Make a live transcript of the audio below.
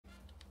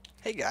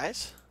Hey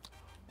guys,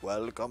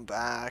 welcome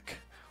back.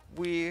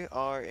 We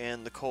are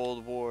in the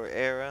Cold War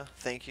era.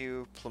 Thank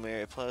you,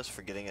 Plumeria Plus,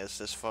 for getting us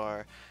this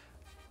far.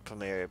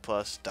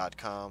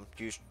 PlumeriaPlus.com.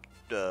 Use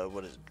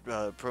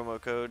promo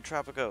code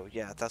Tropico.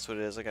 Yeah, that's what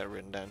it is. I got it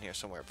written down here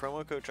somewhere.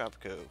 Promo code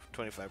Tropico,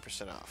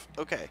 25% off.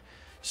 Okay,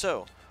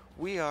 so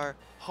we are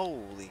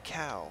holy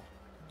cow.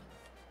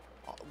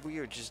 We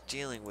are just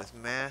dealing with a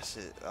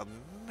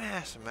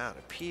mass amount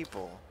of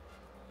people.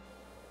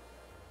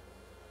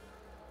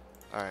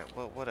 Alright,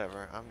 well,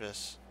 whatever. I'm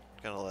just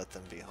gonna let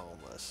them be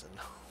homeless, and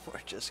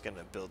we're just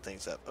gonna build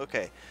things up.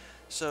 Okay,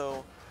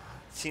 so,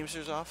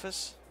 Teamster's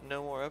office,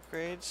 no more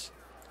upgrades.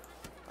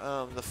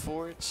 The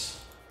forts.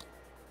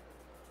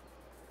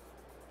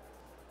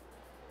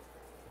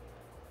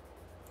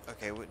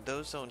 Okay,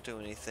 those don't do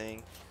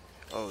anything.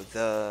 Oh,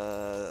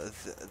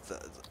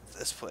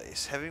 this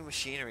place. Heavy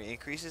machinery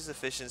increases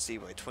efficiency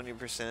by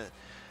 20%.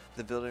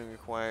 The building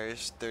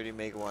requires 30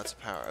 megawatts of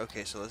power.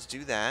 Okay, so let's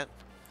do that.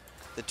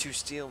 The two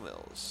steel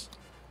mills.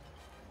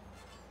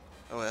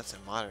 Oh, that's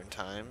in modern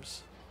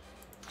times.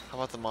 How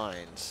about the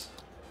mines?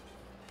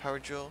 Power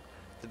drill.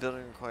 The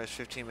building requires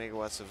 15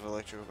 megawatts of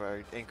electrical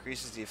power.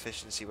 Increases the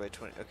efficiency by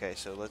 20. Okay,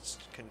 so let's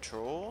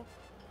control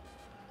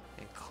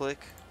and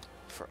click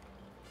for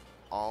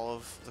all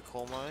of the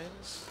coal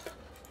mines.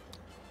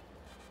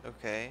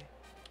 Okay.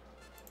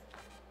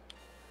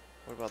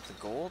 What about the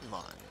gold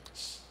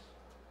mines?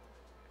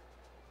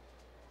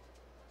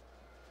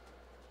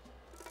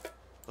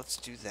 Let's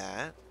do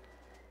that.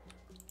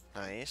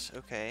 Nice.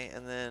 Okay,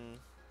 and then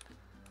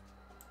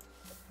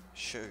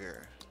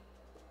sugar.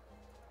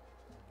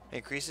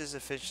 Increases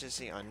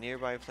efficiency on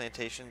nearby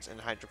plantations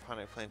and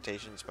hydroponic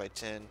plantations by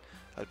 10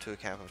 up to a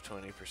cap of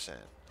 20%.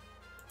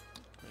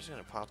 I'm just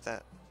gonna pop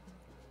that.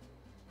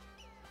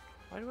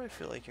 Why do I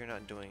feel like you're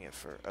not doing it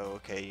for... Oh,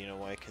 okay, you know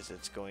why? Because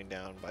it's going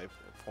down by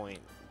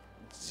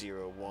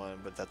 0.01,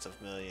 but that's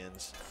of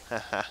millions.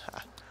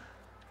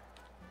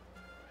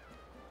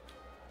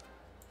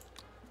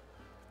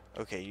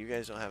 Okay, you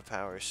guys don't have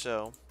power,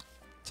 so...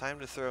 Time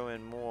to throw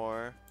in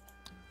more...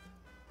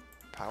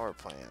 power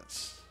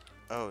plants.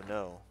 Oh,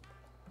 no.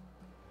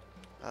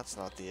 That's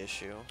not the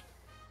issue.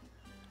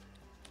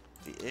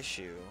 The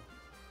issue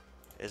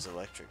is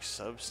electric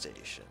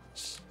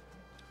substations.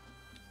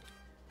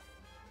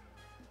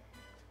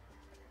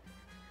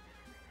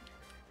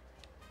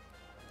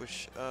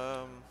 Which,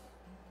 we'll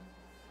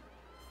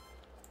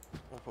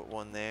put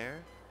one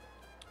there.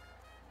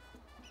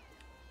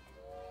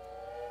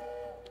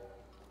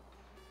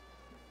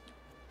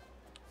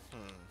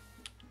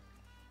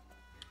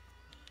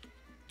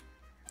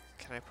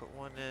 Can I put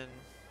one in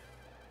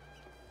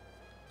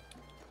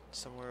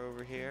somewhere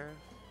over here?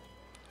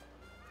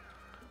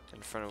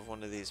 In front of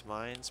one of these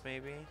mines,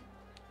 maybe?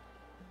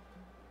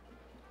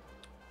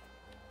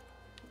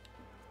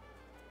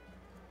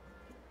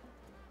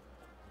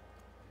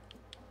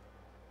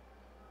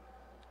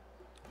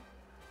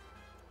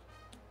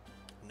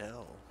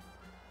 No.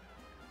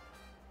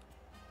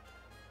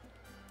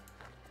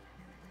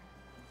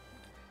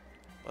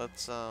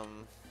 Let's,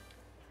 I'm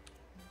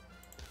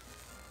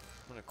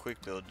gonna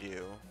quick build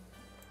you.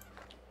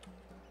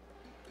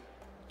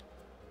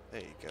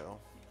 There you go.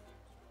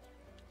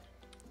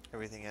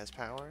 Everything has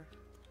power?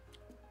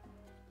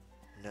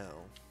 No.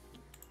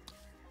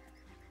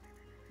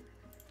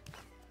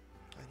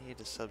 I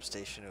need a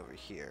substation over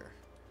here.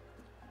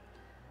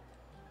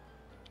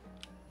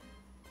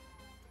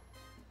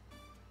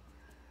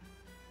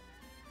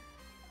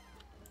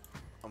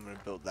 I'm gonna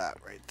build that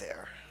right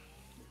there.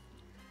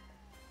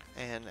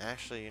 And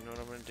actually, you know what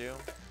I'm gonna do?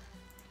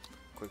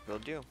 Quick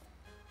build you.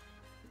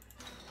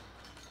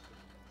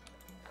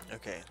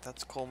 Okay,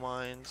 that's coal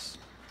mines.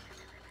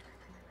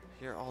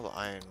 Here are all the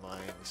iron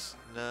mines.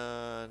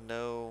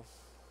 No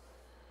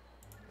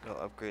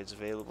upgrades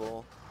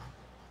available.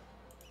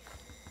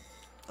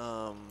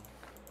 How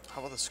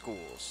about the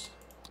schools?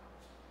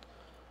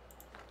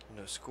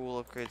 No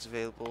school upgrades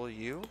available.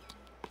 You?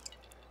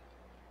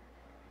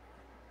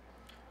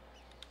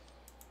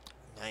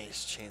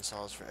 Nice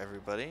chainsaws for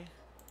everybody.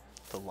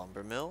 The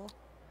lumber mill?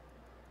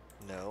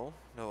 No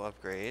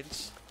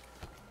upgrades.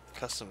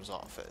 Customs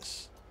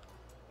office.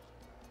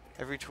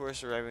 Every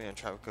tourist arriving on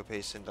Tropico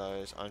pays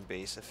 $10 on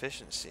base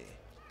efficiency.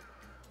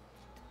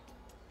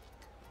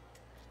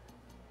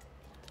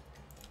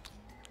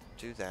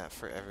 Do that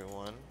for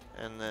everyone,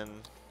 and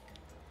then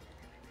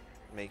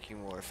make you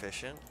more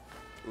efficient.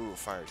 Ooh,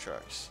 fire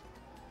trucks.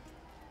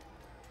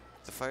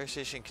 The fire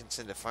station can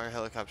send a fire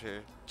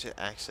helicopter to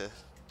access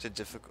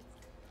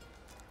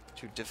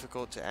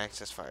difficult to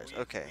access fires.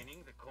 Okay.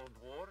 The Cold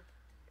War.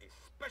 A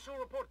special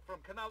report from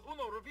Canal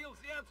Uno reveals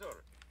the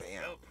answer.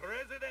 Bam. El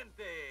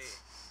Presidente.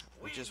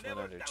 We just went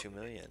under 2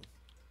 million.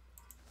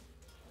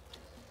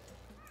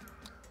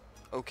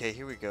 Okay,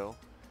 here we go.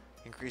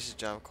 Increases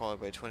job quality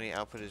by 20.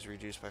 Output is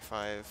reduced by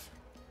 5.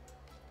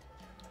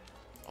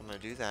 I'm gonna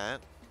do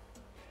that.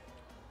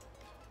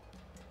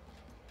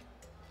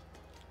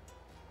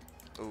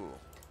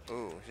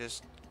 Ooh,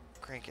 just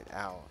crank it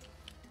out.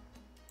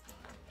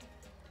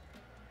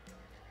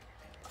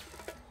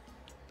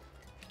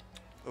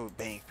 Oh,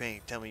 bank,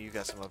 bank. Tell me you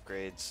got some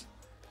upgrades.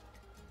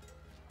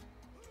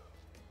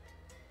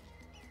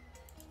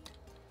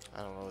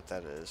 I don't know what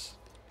that is.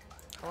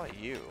 How about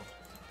you?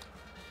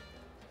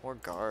 More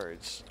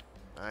guards.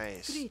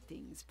 Nice.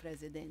 Greetings,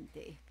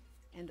 Presidente,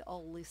 and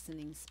all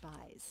listening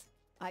spies.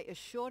 I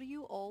assure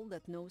you all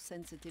that no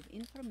sensitive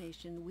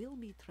information will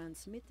be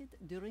transmitted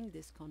during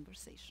this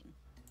conversation.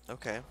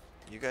 Okay.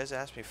 You guys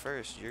asked me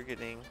first. You're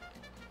getting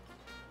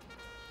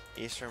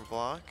Eastern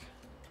Bloc,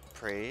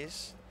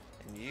 praise,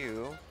 and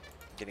you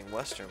getting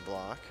Western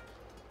Bloc,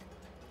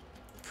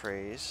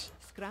 praise.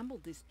 Scramble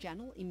this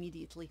channel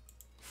immediately.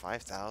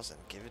 5,000.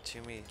 Give it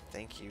to me.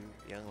 Thank you,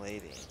 young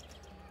lady.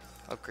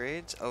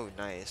 Upgrades? Oh,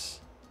 nice.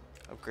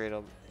 Upgrade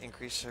will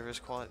increase service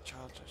quality.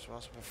 Child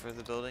responsible for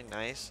the building.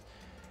 Nice.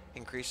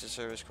 Increase the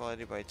service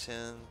quality by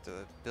 10.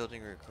 The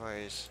building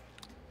requires...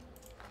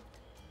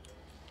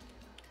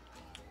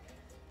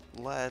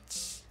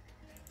 Let's...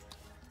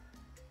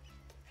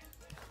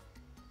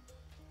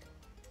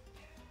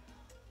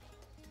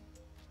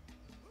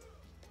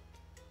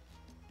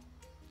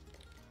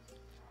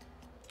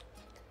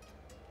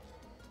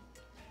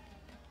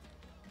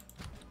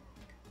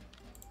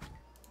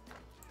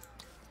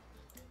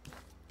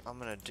 I'm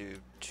gonna do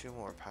 2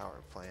 more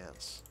power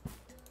plants.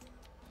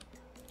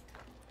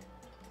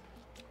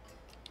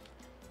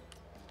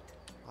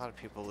 A lot of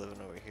people living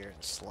over here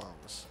in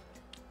slums.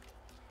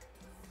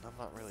 I'm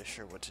not really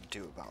sure what to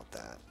do about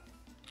that.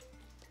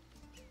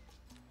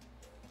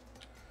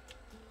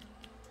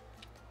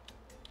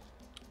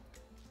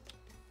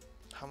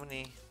 How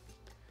many?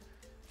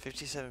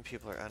 57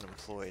 people are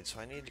unemployed,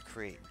 so I need to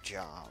create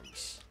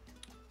jobs.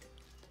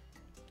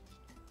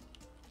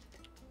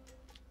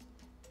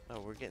 Oh,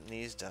 we're getting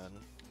these done.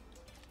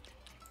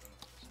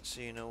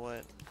 So you know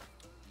what?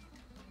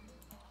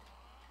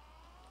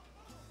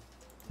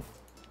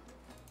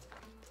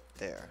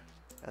 There.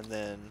 And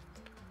then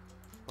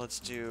let's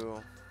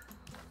do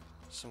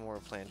some more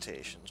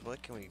plantations.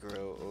 What can we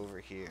grow over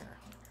here?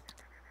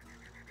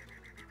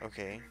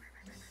 Okay.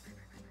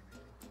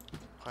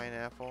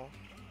 Pineapple.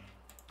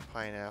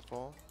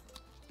 Pineapple.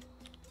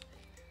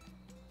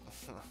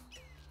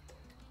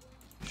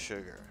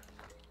 Sugar.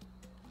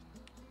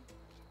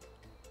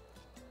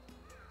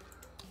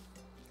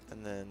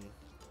 And then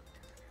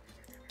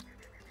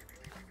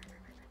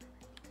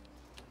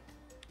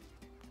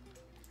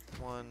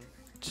one,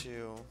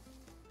 two,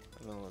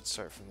 and then let's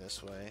start from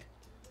this way.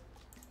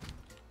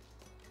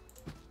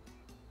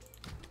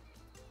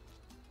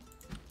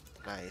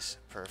 Nice,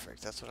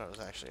 perfect. That's what I was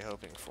actually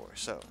hoping for.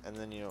 So, and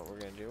then you know what we're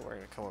gonna do? We're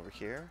gonna come over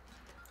here.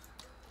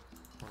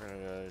 We're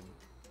gonna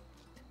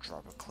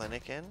drop a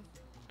clinic in,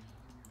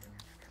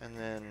 and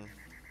then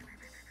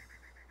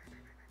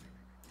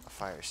a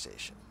fire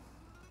station.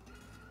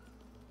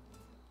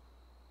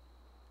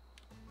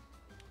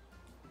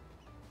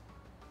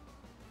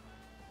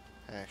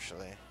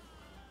 Actually,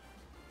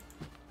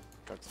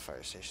 drop the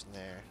fire station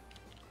there.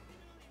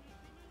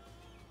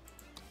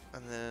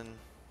 And then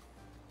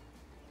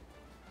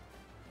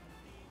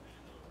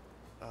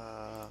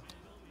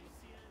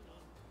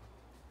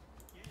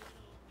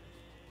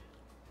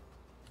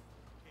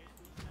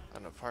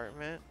an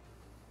apartment.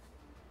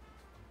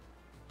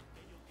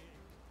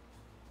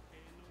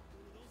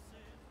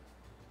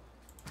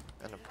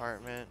 An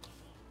apartment.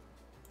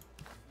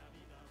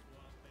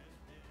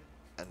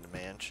 And a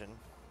mansion.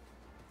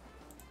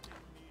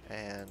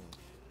 And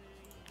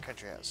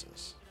country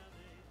houses.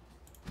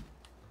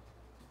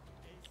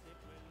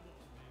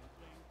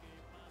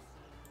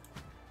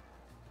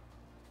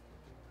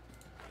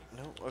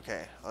 No,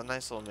 okay, a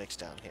nice little mix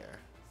down here,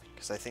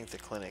 because I think the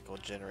clinic will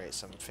generate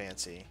some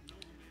fancy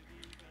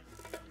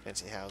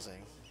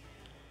housing.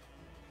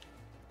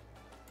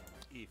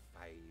 If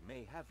I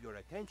may have your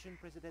attention,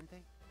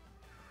 Presidente.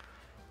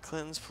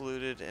 Clinton's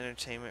polluted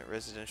entertainment,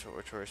 residential,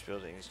 or tourist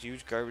buildings.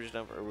 Huge garbage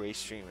dump or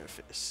waste treatment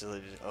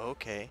facilities. Oh,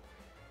 okay.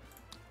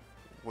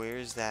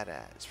 Where's that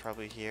at? It's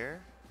probably here?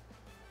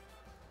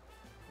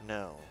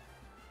 No.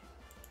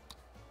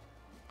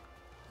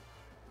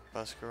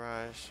 Bus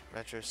garage,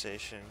 metro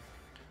station.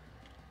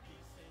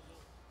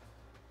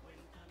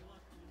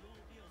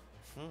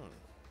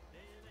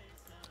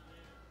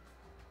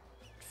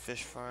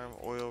 Fish farm,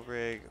 oil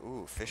rig.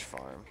 Ooh, fish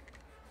farm.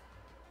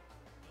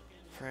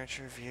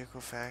 Furniture,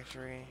 vehicle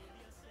factory.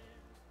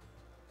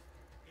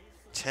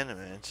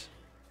 Tenement.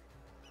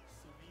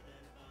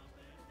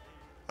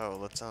 Oh,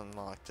 let's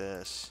unlock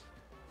this.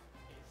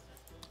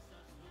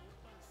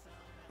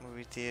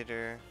 Movie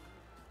theater.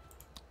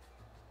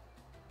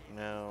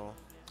 No.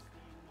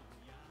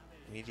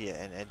 Media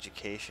and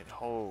education.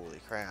 Holy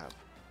crap.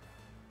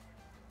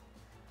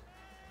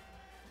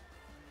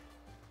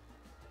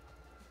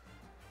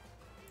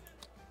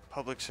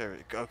 Public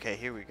service. Okay,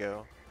 here we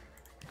go.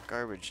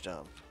 Garbage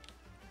dump.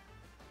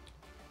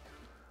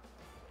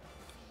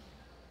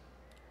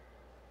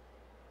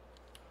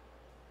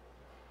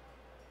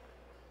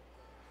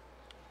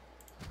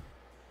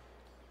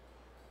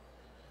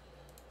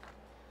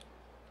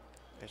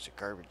 There's a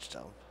garbage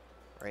dump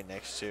right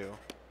next to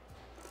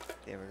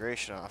the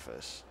immigration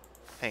office.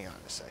 Hang on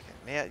a second.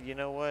 Yeah, you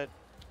know what?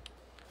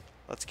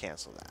 Let's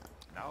cancel that.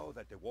 Now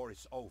that the war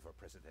is over,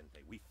 Presidente,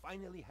 we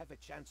finally have a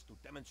chance to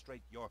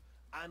demonstrate your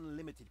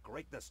unlimited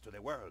greatness to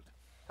the world.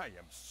 I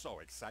am so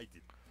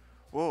excited.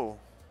 Whoa.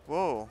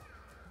 Whoa.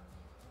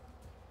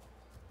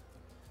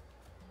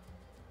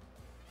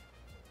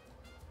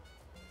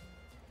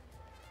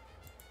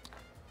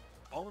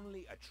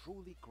 Only a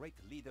truly great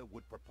leader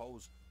would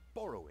propose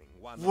borrowing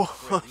one Whoa,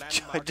 of the great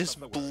landmarks I just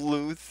of the world.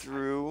 blew I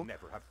through. would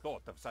never have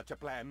thought of such a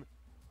plan.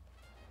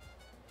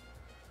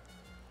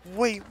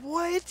 Wait,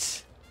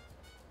 what?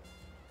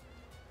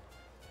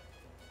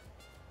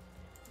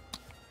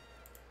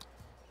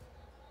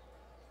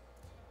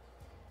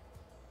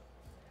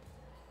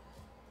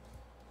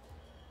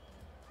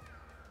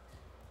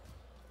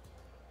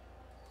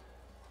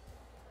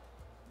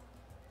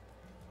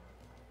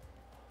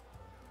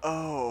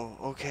 Oh,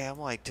 okay. I'm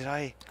like, did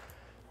I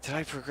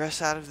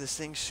progress out of this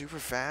thing super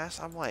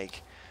fast? I'm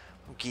like,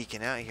 I'm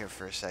geeking out here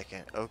for a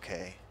second.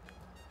 Okay.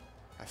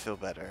 I feel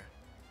better.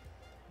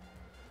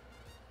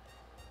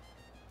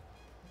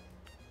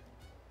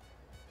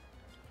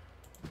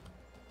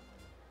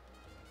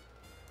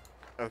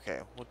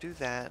 Okay, we'll do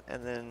that,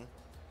 and then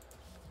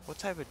what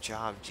type of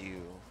job do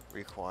you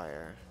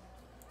require?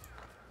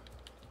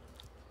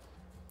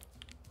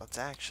 Let's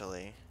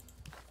actually...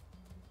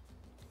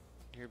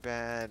 You're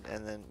bad,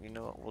 and then, you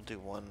know what, we'll do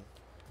one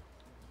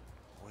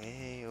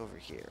way over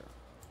here.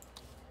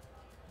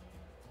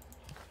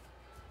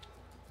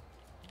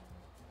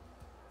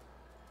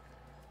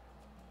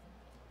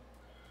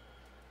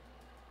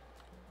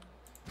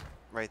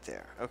 Right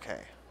there,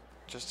 okay.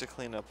 Just to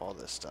clean up all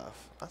this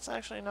stuff. That's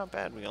actually not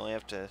bad, we only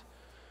have to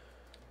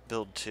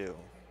build 2.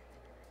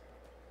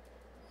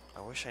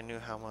 I wish I knew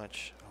how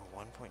much. Oh,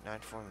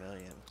 1.94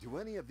 million. Do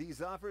any of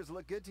these offers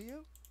look good to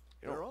you?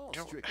 You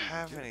don't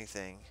have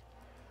anything.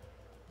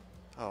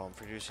 Oh, I'm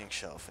producing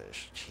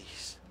shellfish.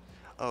 Jeez.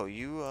 Oh,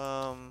 you,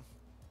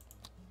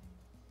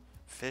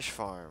 fish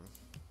farm.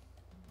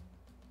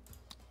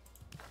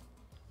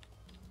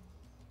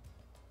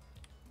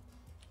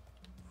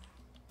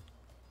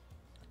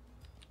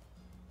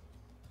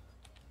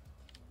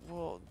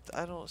 Well,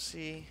 I don't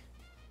see...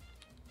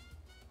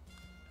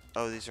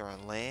 Oh, these are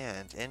on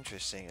land.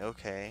 Interesting.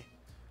 Okay.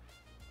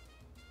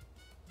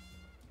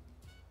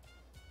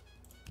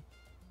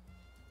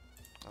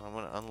 I'm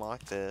gonna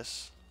unlock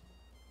this.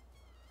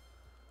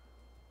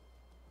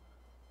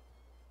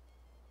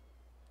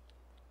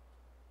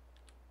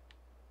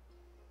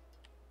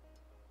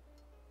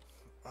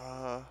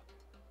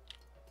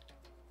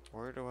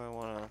 Where do I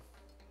wanna...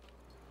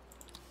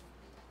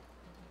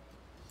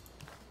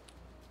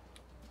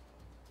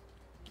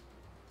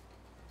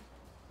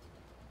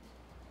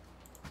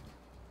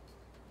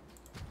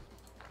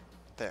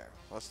 There.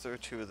 Let's throw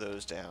 2 of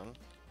those down.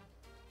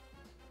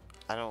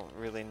 I don't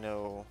really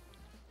know...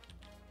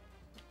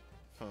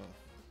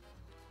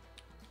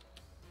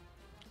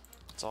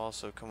 Let's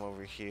also come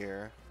over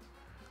here.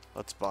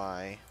 Let's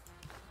buy...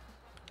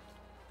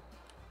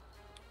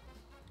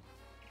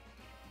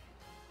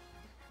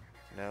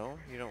 No?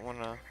 You don't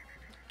wanna...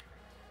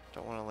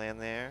 Don't wanna land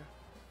there?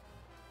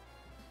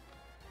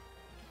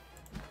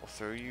 We'll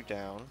throw you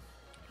down.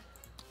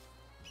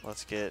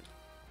 Let's get...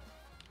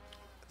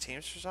 a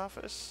Teamster's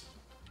office?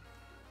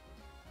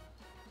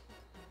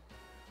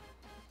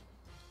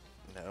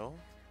 No?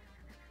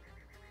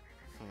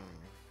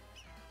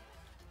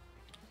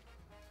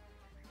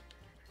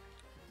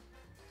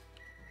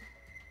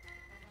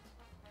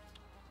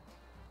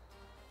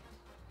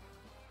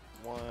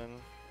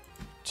 One,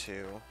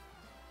 2.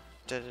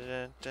 Da da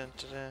da da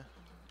da da.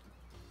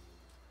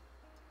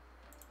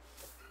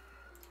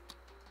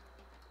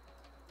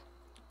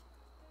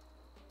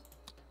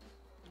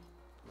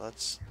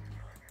 Let's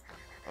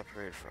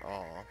upgrade for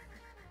all.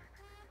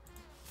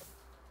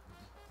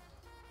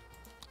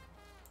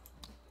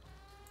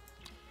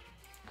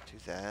 Do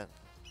that.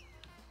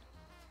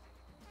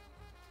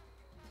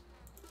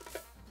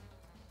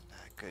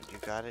 Good, you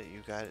got it.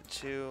 You got it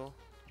too.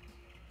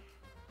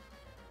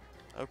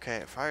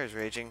 Okay, fire's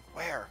raging.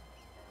 Where?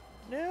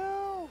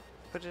 No!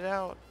 Put it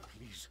out.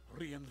 Please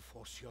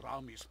reinforce your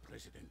armies,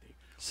 Presidente.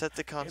 Set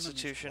the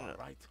Constitution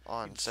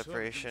on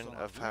separation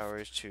of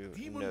powers to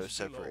no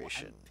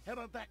separation.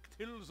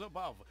 Pterodactyls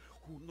above.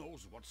 Who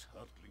knows what's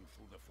hurtling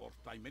through the 4th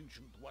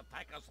dimension to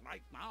attack us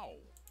right now?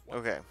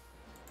 Okay.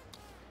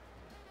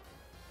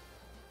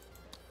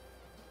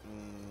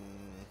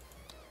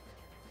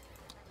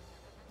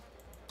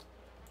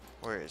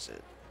 Where is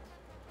it?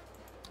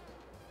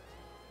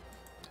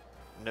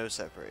 No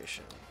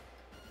separation.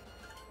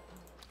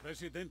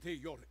 Presidente,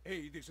 your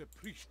aid is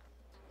appreciated.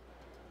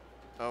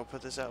 Oh,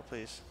 put this out,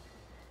 please.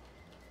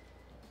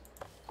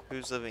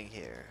 Who's living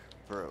here?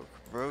 Broke.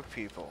 Broke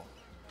people.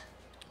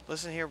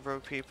 Listen here,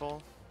 broke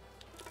people.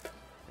 I'm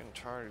getting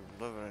tired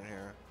of living in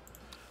here.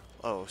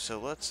 Oh, so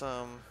let's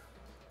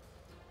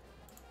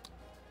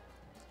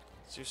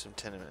do some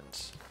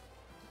tenements.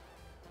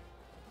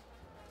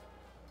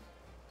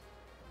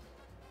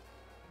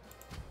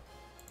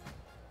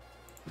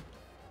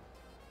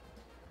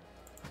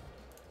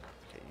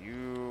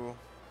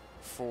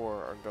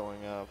 4 are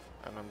going up,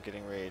 and I'm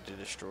getting ready to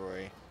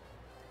destroy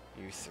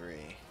you 3.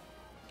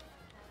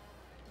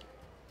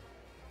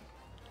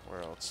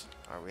 Where else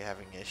are we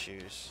having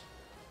issues?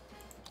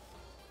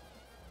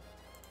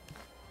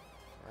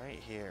 Right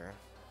here.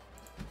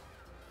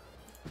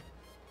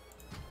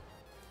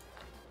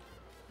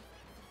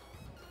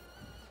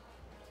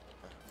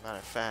 Matter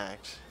of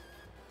fact,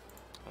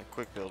 I'm gonna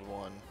quick build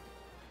one.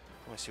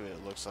 Let me see what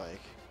it looks like.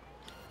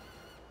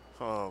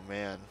 Oh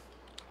man.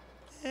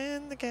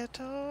 In the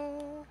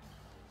ghetto.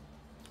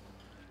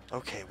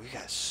 Okay, we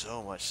got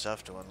so much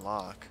stuff to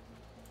unlock.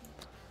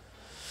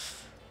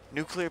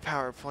 Nuclear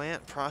power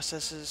plant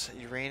processes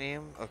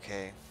uranium.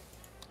 Okay.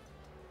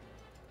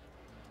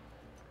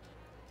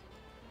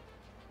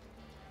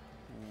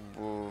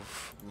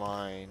 Woof,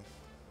 mine.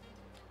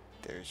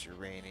 There's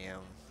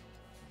uranium.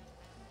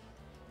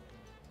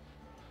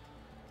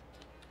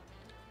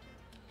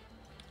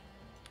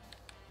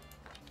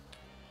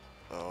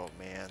 Oh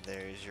man,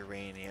 there's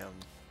uranium.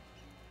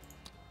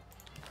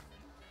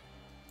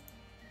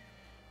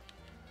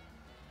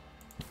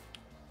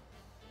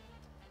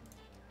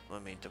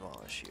 Let me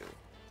demolish you.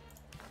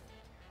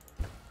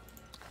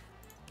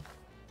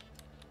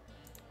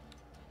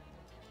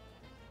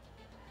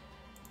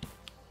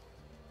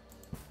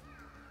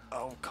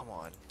 Oh, come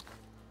on.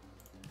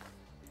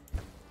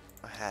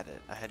 I had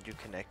it. I had you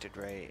connected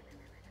right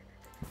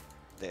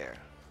there.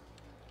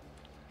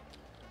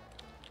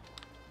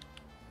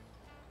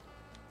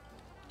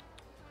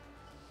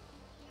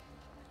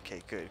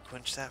 Okay, good.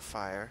 Quench that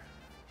fire.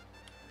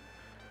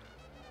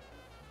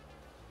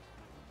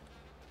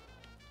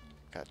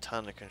 Got a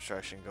ton of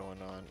construction going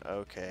on.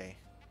 Okay.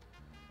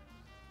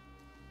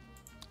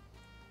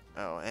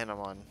 Oh, and I'm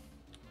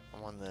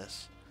on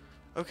this.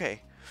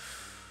 Okay.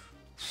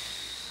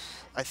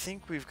 I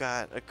think we've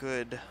got a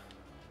good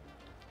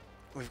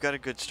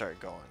start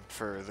going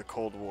for the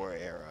Cold War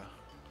era.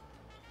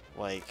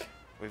 Like,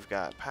 we've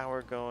got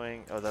power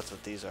going. Oh, that's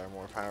what these are,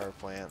 more power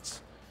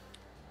plants.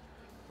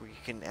 We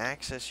can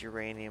access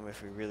uranium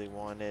if we really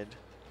wanted.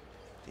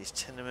 These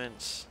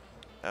tenements.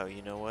 Oh,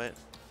 you know what?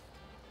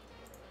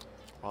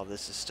 While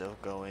this is still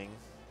going.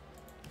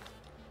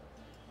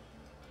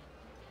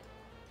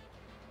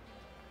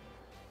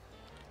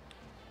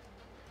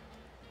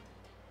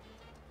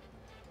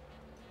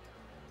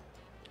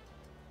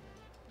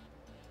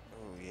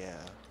 Oh,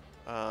 yeah.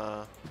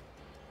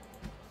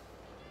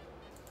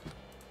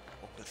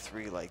 We'll put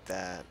 3 like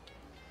that.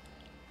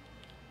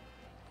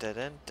 Dun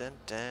dun dun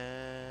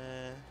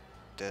dun.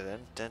 Dun dun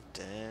dun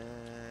dun.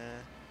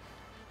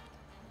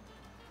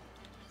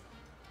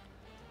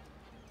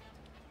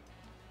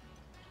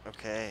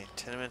 Okay,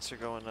 tenements are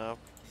going up.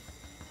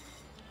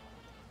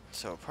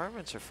 So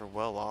apartments are for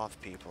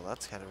well-off people.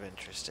 That's kind of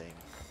interesting.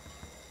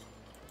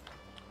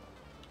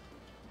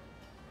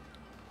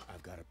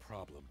 I've got a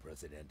problem,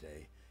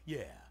 Presidente.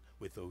 Yeah,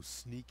 with those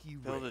sneaky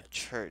Build a Reds.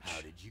 church.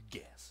 How did you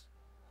guess?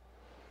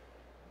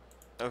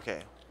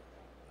 Okay.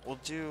 We'll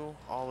do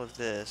all of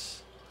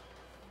this.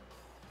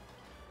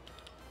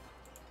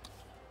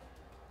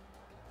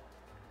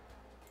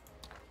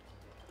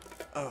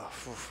 Oh,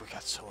 oof, we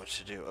got so much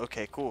to do.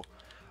 Okay, cool.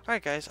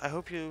 Alright guys, I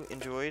hope you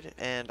enjoyed,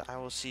 and I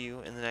will see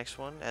you in the next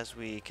one as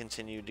we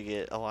continue to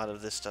get a lot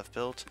of this stuff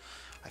built.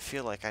 I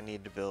feel like I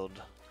need to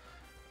build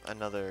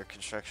another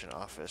construction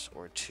office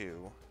or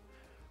 2.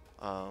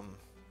 I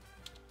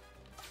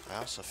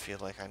also feel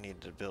like I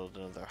need to build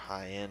another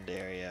high-end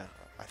area.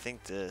 I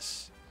think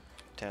this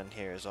down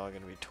here is all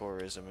going to be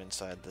tourism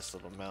inside this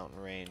little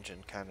mountain range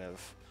and kind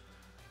of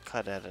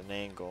cut at an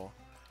angle.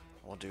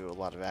 We'll do a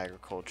lot of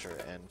agriculture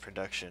and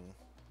production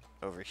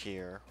over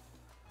here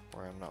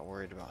where I'm not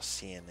worried about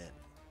seeing it.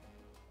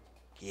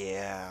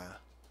 Yeah.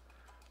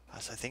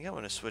 So I think I'm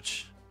going to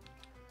switch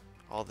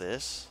all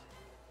this.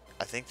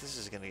 I think this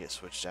is going to get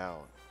switched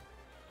out.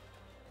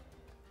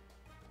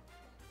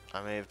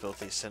 I may have built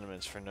these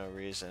sentiments for no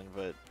reason,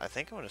 but I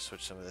think I'm going to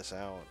switch some of this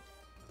out.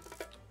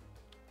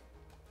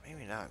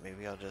 Maybe not.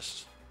 Maybe I'll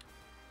just...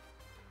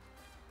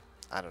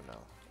 I don't know.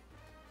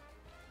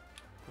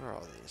 Where are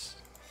all these?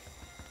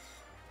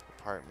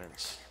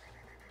 Apartments.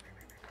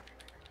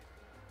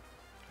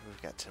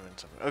 We've got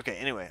tenements. Okay,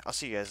 anyway, I'll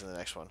see you guys in the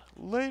next one.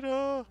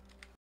 Later!